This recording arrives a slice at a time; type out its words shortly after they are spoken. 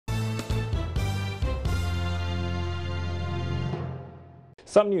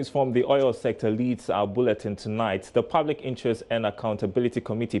Some news from the oil sector leads our bulletin tonight. The Public Interest and Accountability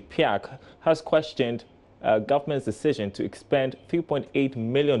Committee, PIAC, has questioned government's decision to expend $3.8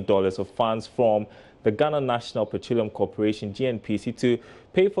 million of funds from the Ghana National Petroleum Corporation, GNPC, to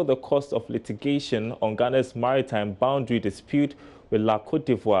pay for the cost of litigation on Ghana's maritime boundary dispute with La Côte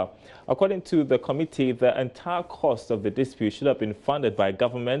d'Ivoire. According to the committee, the entire cost of the dispute should have been funded by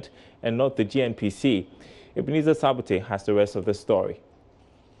government and not the GNPC. Ebenezer Sabote has the rest of the story.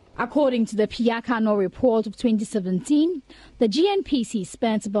 According to the PIAC annual report of 2017, the GNPC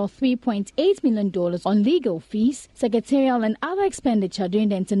spent about $3.8 million on legal fees, secretarial and other expenditure during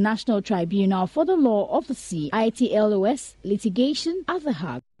the International Tribunal for the Law of the Sea, ITLOS, litigation at The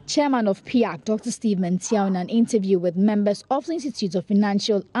Hague. Chairman of PIAC, Dr. Steve Mantiao, in an interview with members of the Institute of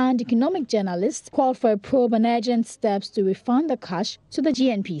Financial and Economic Journalists, called for a probe and urgent steps to refund the cash to the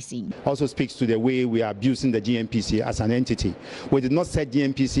GNPC. Also speaks to the way we are abusing the GNPC as an entity. We did not set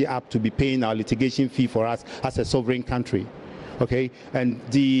GNPC up to be paying our litigation fee for us as a sovereign country. Okay, and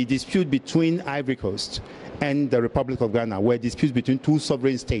the dispute between Ivory Coast and the Republic of Ghana were disputes between two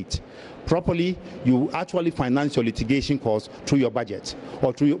sovereign states. Properly, you actually finance your litigation costs through your budget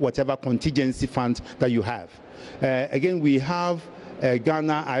or through whatever contingency fund that you have. Again, we have a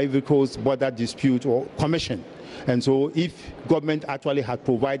Ghana-Ivory Coast border dispute or commission. And so if government actually had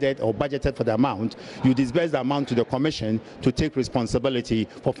provided or budgeted for the amount, you disburse the amount to the commission to take responsibility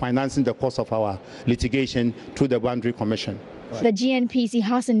for financing the cost of our litigation through the boundary commission. The GNPC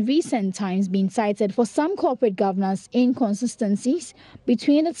has in recent times been cited for some corporate governance inconsistencies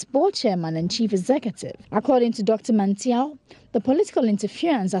between its board chairman and chief executive. According to Dr. Mantiao, the political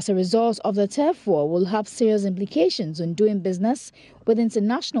interference as a result of the turf war will have serious implications on doing business with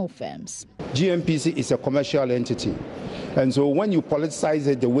international firms. GNPC is a commercial entity, and so when you politicize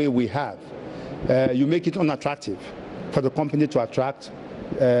it the way we have, you make it unattractive for the company to attract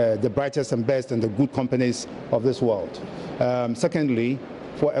the brightest and best and the good companies of this world. Secondly,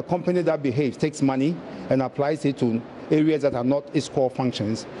 for a company that behaves, takes money and applies it to areas that are not its core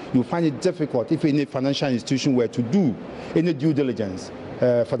functions, you find it difficult if any financial institution were to do any due diligence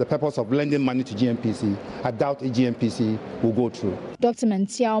for the purpose of lending money to GNPC. I doubt a GNPC will go through. Dr.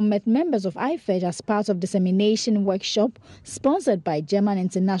 Mantiao met members of IFED as part of dissemination workshop sponsored by German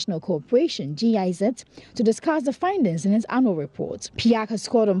International Corporation, GIZ, to discuss the findings in its annual report. PIAC has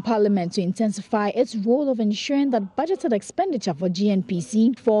called on Parliament to intensify its role of ensuring that budgeted expenditure for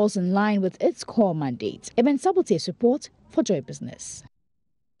GNPC falls in line with its core mandate. Eben Sabote's report for Joy Business.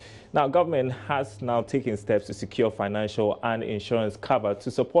 Now, government has now taken steps to secure financial and insurance cover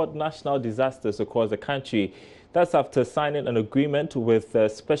to support national disasters across the country. That's after signing an agreement with a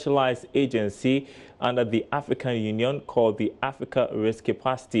specialized agency under the African Union called the Africa Risk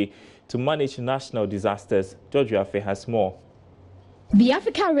Capacity to manage national disasters. George Yafe has more. The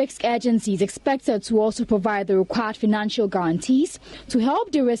Africa Risk Agency is expected to also provide the required financial guarantees to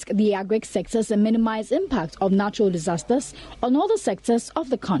help de-risk the agri sectors and minimize impact of natural disasters on other sectors of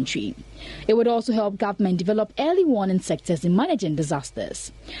the country. It would also help government develop early warning sectors in managing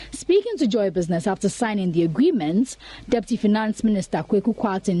disasters. Speaking to Joy Business after signing the agreement, Deputy Finance Minister Kweku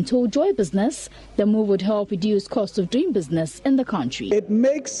Kwarteng told Joy Business the move would help reduce costs of doing business in the country. It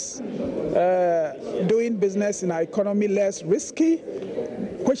makes doing business in our economy less risky,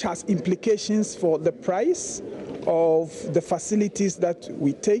 which has implications for the price of the facilities that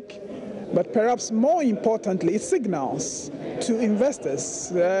we take. But perhaps more importantly, it signals to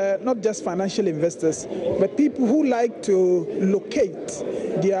investors, not just financial investors, but people who like to locate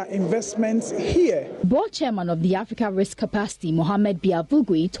their investments here. Board Chairman of the Africa Risk Capacity, Mohamed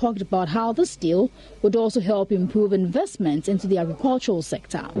Biavugui, talked about how this deal would also help improve investments into the agricultural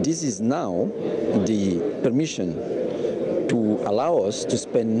sector. This is now the permission to allow us to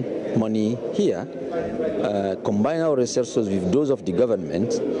spend money here, combine our resources with those of the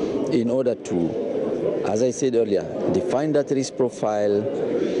government in order to, as I said earlier, define that risk profile,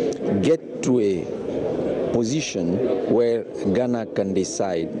 get to a position where Ghana can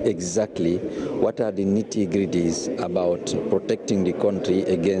decide exactly what are the nitty-gritties about protecting the country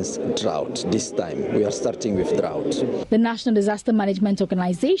against drought. This time we are starting with drought. The National Disaster Management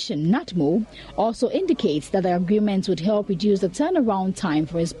Organization, NATMO, also indicates that the agreement would help reduce the turnaround time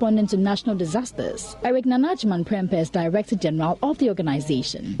for responding to national disasters. Eric Nanajman Prempe is Director General of the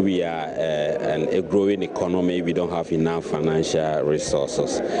organization. We are a growing economy. We don't have enough financial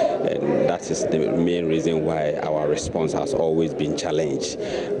resources, and that is the main reason reason why our response has always been challenged.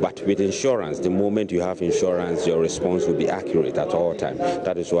 But with insurance, the moment you have insurance, your response will be accurate at all times.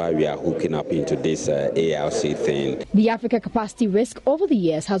 That is why we are hooking up into this ARC thing. The Africa Capacity Risk over the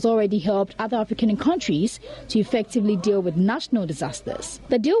years has already helped other African countries to effectively deal with national disasters.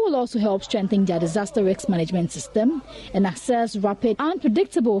 The deal will also help strengthen their disaster risk management system and access rapid and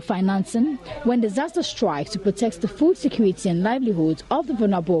predictable financing when disaster strikes to protect the food security and livelihoods of the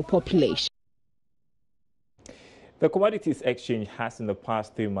vulnerable population. The Commodities Exchange has in the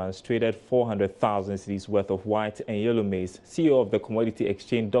past 3 months traded 400,000 cedis worth of white and yellow maize. CEO of the Commodity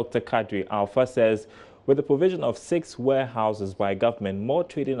Exchange, Dr. Kadri Alpha, says with the provision of 6 warehouses by government, more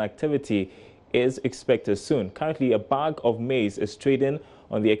trading activity is expected soon. Currently, a bag of maize is trading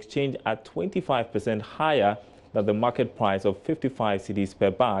on the exchange at 25% higher than the market price of 55 cedis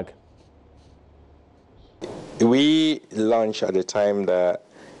per bag. We launched at the time that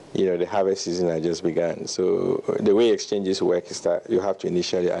the harvest season had just begun. So the way exchanges work is that you have to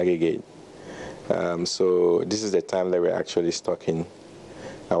initially aggregate. So this is the time that we're actually stocking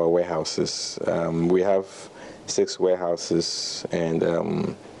our warehouses. We have 6 warehouses,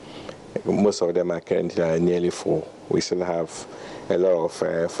 and most of them are currently nearly full. We still have a lot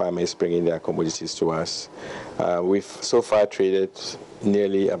of farmers bringing their commodities to us. We've so far traded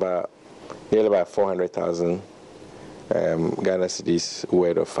nearly about 400,000 Ghana cedis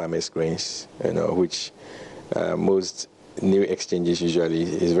worth of farmers' grains, which most new exchanges usually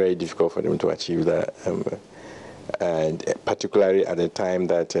is very difficult for them to achieve that, and particularly at the time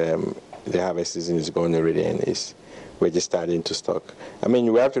that the harvest season is going already and we're just starting to stock. I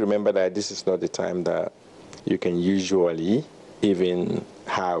mean, we have to remember that this is not the time that you can usually even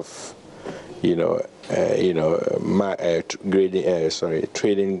have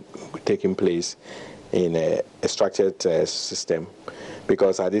trading taking place in a structured system,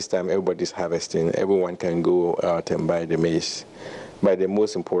 because at this time everybody's harvesting, everyone can go out and buy the maize. But the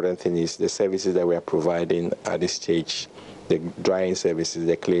most important thing is the services that we are providing at this stage, the drying services,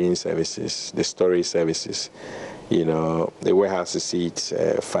 the cleaning services, the storage services, the warehouse seats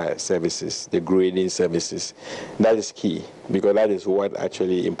services, the grading services. That is key, because that is what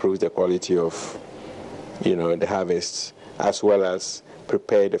actually improves the quality of the harvests, as well as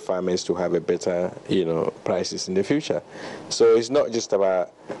prepare the farmers to have a better, prices in the future. So it's not just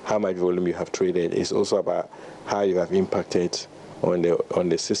about how much volume you have traded, it's also about how you have impacted on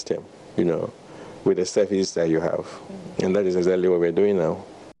the system, with the services that you have. And that is exactly what we're doing now.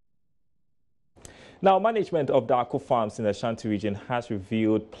 Now, management of Darko Farms in the Ashanti region has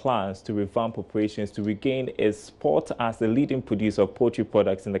revealed plans to revamp operations to regain its spot as the leading producer of poultry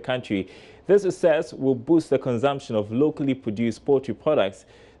products in the country. This, it says, will boost the consumption of locally produced poultry products.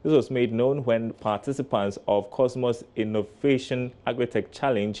 This was made known when participants of Cosmos Innovation Agritech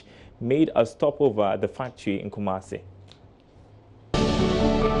Challenge made a stopover at the factory in Kumasi.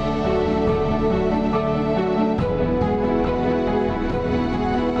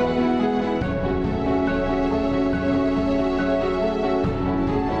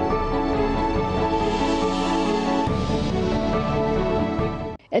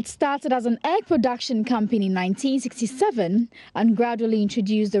 It started as an egg production company in 1967 and gradually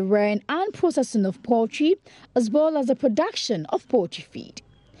introduced the rearing and processing of poultry as well as the production of poultry feed.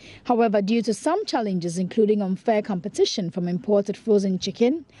 However, due to some challenges, including unfair competition from imported frozen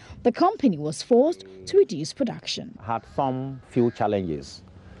chicken, the company was forced to reduce production. Had some few challenges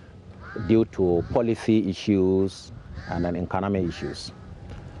due to policy issues and then economic issues.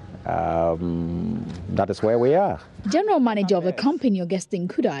 That is where we are. General Manager of the company, Augustine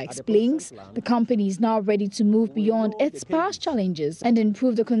Kuda, explains the company is now ready to move beyond its past challenges and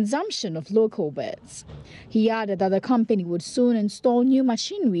improve the consumption of local birds. He added that the company would soon install new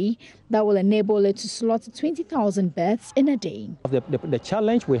machinery that will enable it to slaughter 20,000 birds in a day. The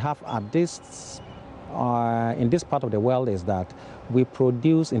challenge we have at this in this part of the world is that we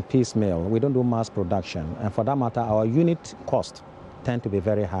produce in piecemeal. We don't do mass production, and for that matter, our unit cost tend to be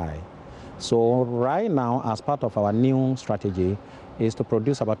very high. So right now, as part of our new strategy, is to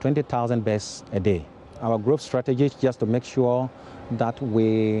produce about 20,000 birds a day. Our growth strategy is just to make sure that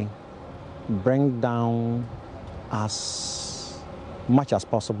we bring down as much as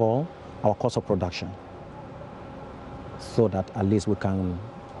possible our cost of production, so that at least we can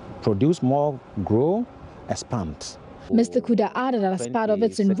produce more, grow, expand. Mr. Kuda added that as part of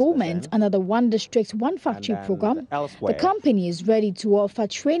its involvement under the One District, One Factory program, the company is ready to offer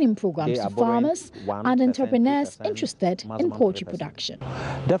training programs to farmers and entrepreneurs interested in poultry production.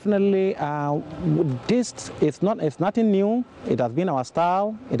 Definitely, this it's nothing new. It has been our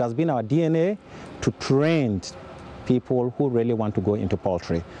style, it has been our DNA to train people who really want to go into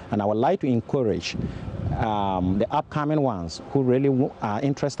poultry. And I would like to encourage the upcoming ones who really are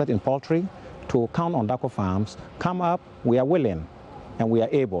interested in poultry to count on Dako farms, come up. We are willing and we are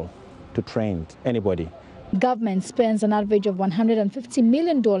able to train anybody. Government spends an average of $150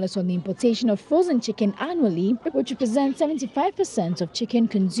 million on the importation of frozen chicken annually, which represents 75% of chicken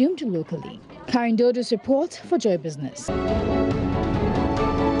consumed locally. Karen Dodo's report for Joy Business.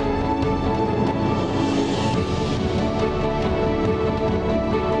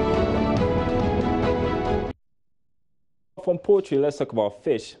 From poultry, let's talk about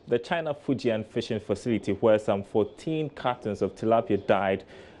fish. The China Fujian fishing facility, where some 14 cartons of tilapia died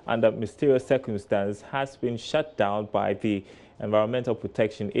under mysterious circumstances, has been shut down by the Environmental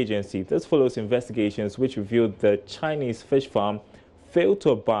Protection Agency. This follows investigations which revealed the Chinese fish farm failed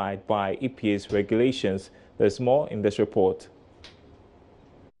to abide by EPA's regulations. There's more in this report.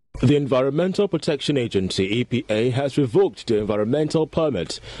 The Environmental Protection Agency, EPA, has revoked the environmental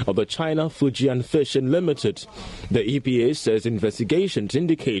permit of the China Fujian Fishing Limited. The EPA says investigations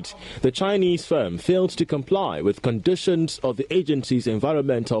indicate the Chinese firm failed to comply with conditions of the agency's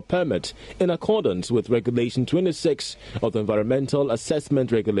environmental permit in accordance with Regulation 26 of the Environmental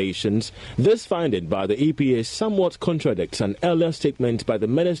Assessment Regulations. This finding by the EPA somewhat contradicts an earlier statement by the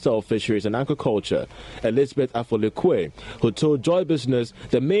Minister of Fisheries and Agriculture, Elizabeth Afolekwe, who told Joy Business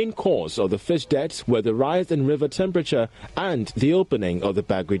the main cause of the fish deaths were the rise in river temperature and the opening of the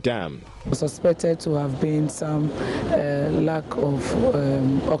Bagri Dam. Suspected to have been some lack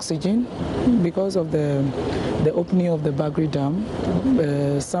of oxygen because of the opening of the Bagri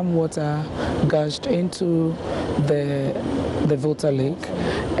Dam. Some water gushed into the Volta Lake,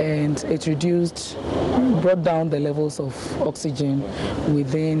 and it brought down the levels of oxygen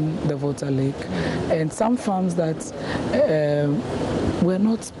within the Volta Lake. And some farms that were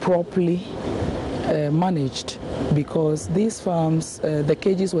not properly managed, because these farms, the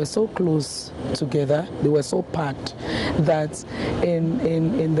cages were so close together, they were so packed, that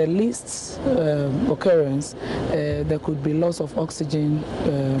in the least occurrence, there could be loss of oxygen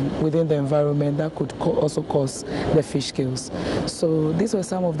within the environment that could also cause the fish kills. So these were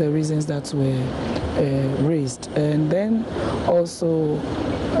some of the reasons that were raised. And then also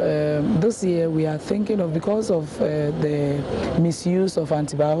this year we are thinking of, because of the misuse of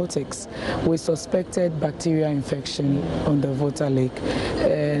antibiotics, we suspected bacterial infection on the Volta Lake,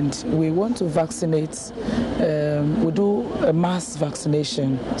 and we want to vaccinate. We do a mass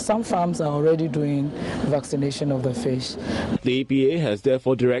vaccination. Some farms are already doing vaccination of the fish. The EPA has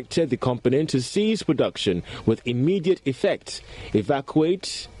therefore directed the company to cease production with immediate effect,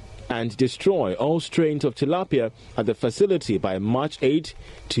 evacuate and destroy all strains of tilapia at the facility by March 8,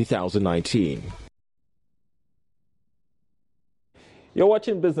 2019. You're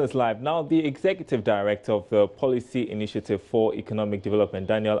watching Business Live. Now, the Executive Director of the Policy Initiative for Economic Development,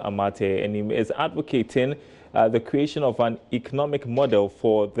 Daniel Amate, is advocating the creation of an economic model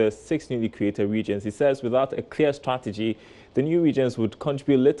for the 6 newly created regions. He says without a clear strategy, the new regions would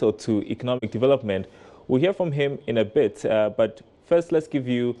contribute little to economic development. We'll hear from him in a bit, but first let's give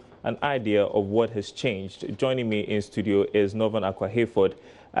you an idea of what has changed. Joining me in studio is Novan Akwa-Hayford,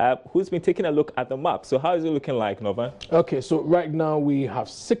 who's been taking a look at the map. So how is it looking like, Novan? Okay, so right now we have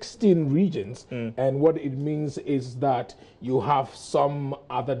 16 regions, and what it means is that you have some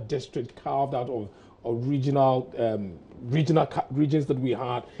other district carved out of regional regions that we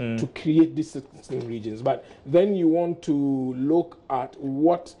had to create these 16 regions. But then you want to look at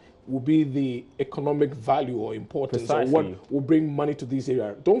what will be the economic value or importance, or what will bring money to this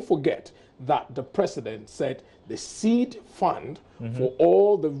area. Don't forget that the president said the seed fund for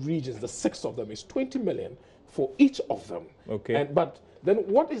all the regions, the 6 of them, is 20 million for each of them. Okay. But then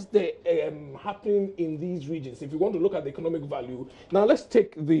what is the happening in these regions? If you want to look at the economic value, now let's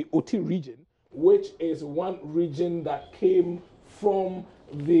take the Oti region, which is one region that came from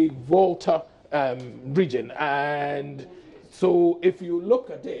the Volta region. And so if you look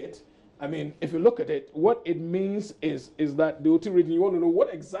at it, what it means is that the OT region, you want to know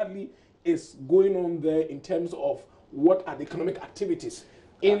what exactly is going on there in terms of what are the economic activities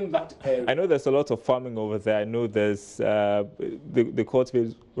in that area. I know there's a lot of farming over there. I know there's the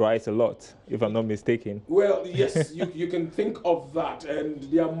cultivate rice a lot, if I'm not mistaken. Well, yes, you can think of that. And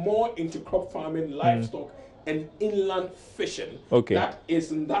they are more into crop farming, livestock, and inland fishing. Okay. That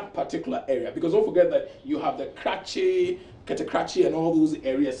is in that particular area. Because don't forget that you have the Krachi, Ketekrachi, and all those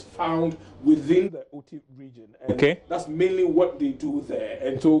areas found within the Oti region. And that's mainly what they do there.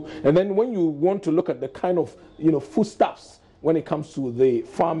 And then when you want to look at the kind of foodstuffs when it comes to the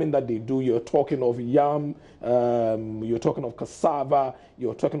farming that they do, you're talking of yam, you're talking of cassava,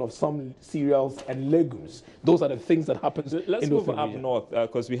 you're talking of some cereals and legumes. Those are the things that happen. Let's move up north,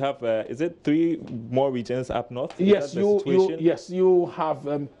 because we have, is it 3 more regions up north? Yes, you have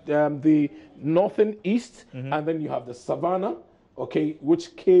the northern east, and then you have the savannah, okay,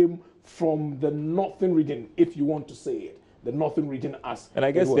 which came from the northern region, if you want to say it. The northern region as and I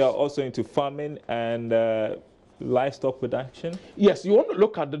guess they are also into farming and livestock production. Yes, you want to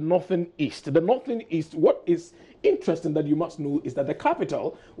look at the northern east. The northern east, what is interesting that you must know is that the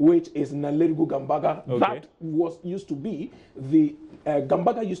capital, which is Nalerigu Gambaga, that used to be the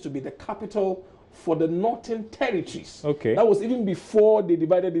Gambaga used to be the capital for the northern territories. Okay. That was even before they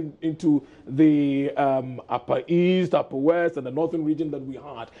divided into the upper east, upper west, and the northern region that we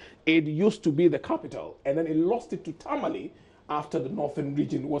had. It used to be the capital, and then it lost it to Tamale after the northern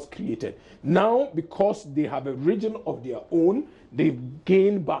region was created. Now, because they have a region of their own, they've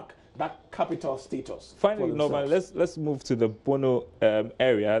gained back that capital status. Finally, Norman, let's move to the Bono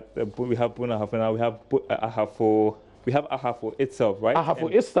area. We have Bono Ahafo now. We have Ahafo. We have Ahafo itself, right?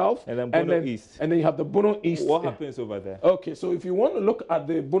 Ahafo itself. And then Bono East. And then you have the Bono East. What happens over there? Okay, so if you want to look at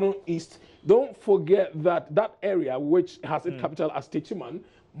the Bono East, don't forget that that area, which has its capital as Techiman,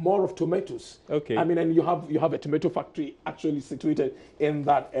 more of tomatoes. Okay. I mean, and you have a tomato factory actually situated in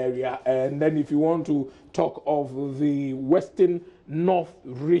that area. And then if you want to talk of the western north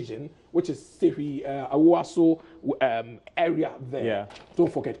region, which is Sehi, Awaso area there,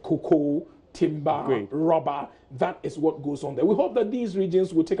 don't forget cocoa, timber, rubber. That is what goes on there. We hope that these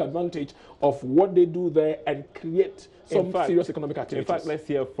regions will take advantage of what they do there and create some serious economic activities. In fact, let's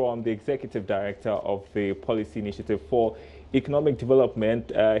hear from the Executive Director of the Policy Initiative for Economic Development,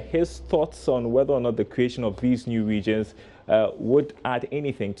 his thoughts on whether or not the creation of these new regions would add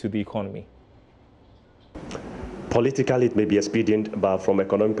anything to the economy. Politically, it may be expedient, but from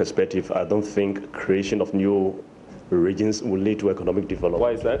economic perspective, I don't think creation of new regions will lead to economic development.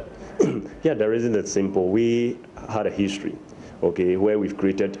 Why is that? Yeah, the reason is simple. We had a history, okay, where we've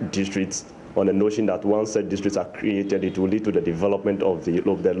created districts on the notion that once such districts are created, it will lead to the development of the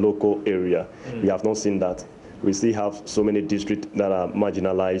local area. We have not seen that. We still have so many districts that are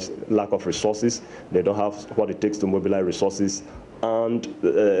marginalized, lack of resources. They don't have what it takes to mobilize resources. And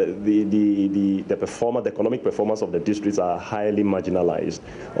the economic performance of the districts are highly marginalized.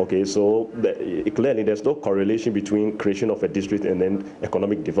 Okay, so clearly there's no correlation between creation of a district and then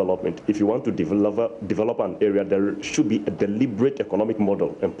economic development. If you want to develop an area, there should be a deliberate economic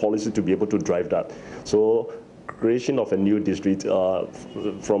model and policy to be able to drive that. So creation of a new district,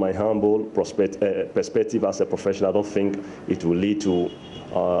 from my humble perspective as a professional, I don't think it will lead to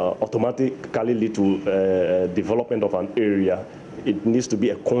automatically lead to development of an area. It needs to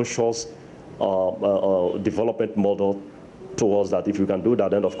be a conscious development model towards that. If you can do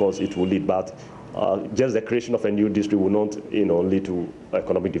that, then of course it will lead. But just the creation of a new district will not, lead to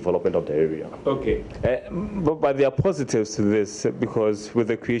economic development of the area. Okay, but there are positives to this, because with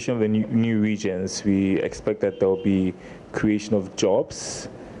the creation of the new regions, we expect that there will be creation of jobs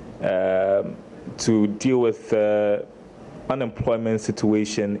to deal with unemployment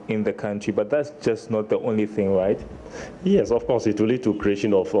situation in the country. But that's just not the only thing, right? Yes, of course, it will lead to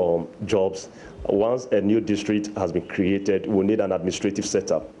creation of jobs. Once a new district has been created, we'll need an administrative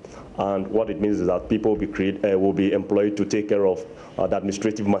setup. And what it means is that people will be employed to take care of the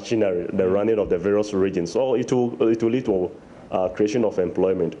administrative machinery, the running of the various regions. So it will lead to creation of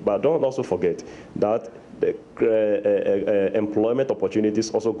employment. But don't also forget that the employment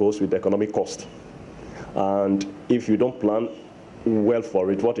opportunities also goes with economic cost. And if you don't plan well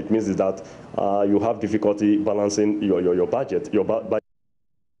for it, what it means is that you have difficulty balancing your budget.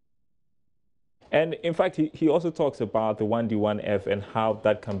 And in fact, he also talks about the 1D1F and how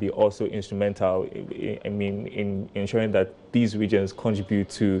that can be also instrumental, in ensuring that these regions contribute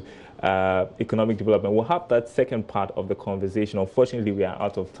to economic development. We'll have that second part of the conversation. Unfortunately, we are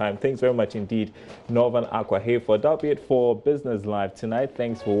out of time. Thanks very much indeed, Norman Akwa-Hayford. That'll be it for Business Live tonight.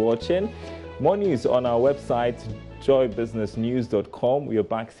 Thanks for watching. More news on our website, joybusinessnews.com. We're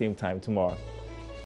back same time tomorrow.